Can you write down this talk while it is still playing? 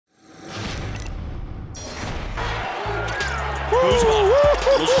Kuzma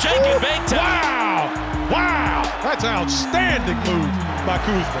was shaking big time. Wow! Wow! That's an outstanding move by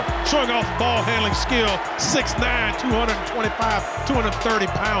Kuzma. Showing off ball handling skill, 6'9", 225, 230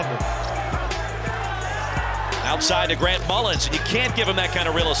 pounder. Outside to Grant Mullins, and you can't give him that kind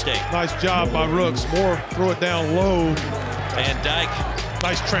of real estate. Nice job by Rooks. Moore throw it down low. Van Dyke.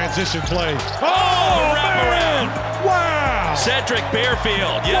 Nice transition play. Oh, wraparound. Wow! Cedric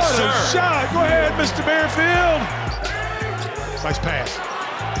Bearfield, yes, what sir. A shot. Go ahead, Mr. Bearfield. Nice pass.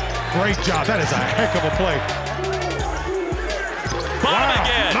 Great job. That is a heck of a play. Bottom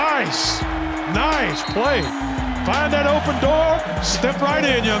again. Nice. Nice play. Find that open door. Step right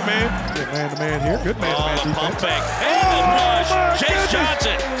in, young man. Good man-to-man here. Good man-to-man defense. Pump fake. And the rush. Chase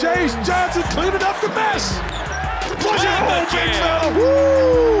Johnson. Chase Johnson cleaning up the mess. Push it home, big fella.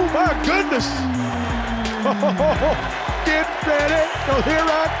 Woo! My goodness. Get ready. So here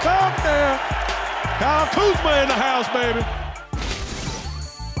I come now. Kyle Kuzma in the house, baby.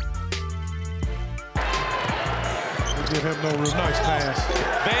 Give him no room. Nice pass.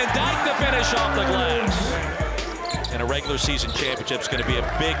 Van Dyke to finish off the glass. And a regular season championship is going to be a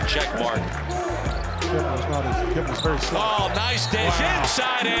big check mark. Kevin was very slow. Oh, nice dish. Wow.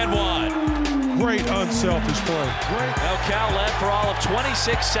 Inside and one. Great unselfish play. Great. Now Cal led for all of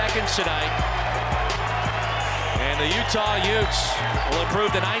 26 seconds tonight. And the Utah Utes will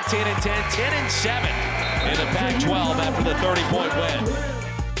improve to 19-10, 10-7 in the Pac-12 after the 30-point win.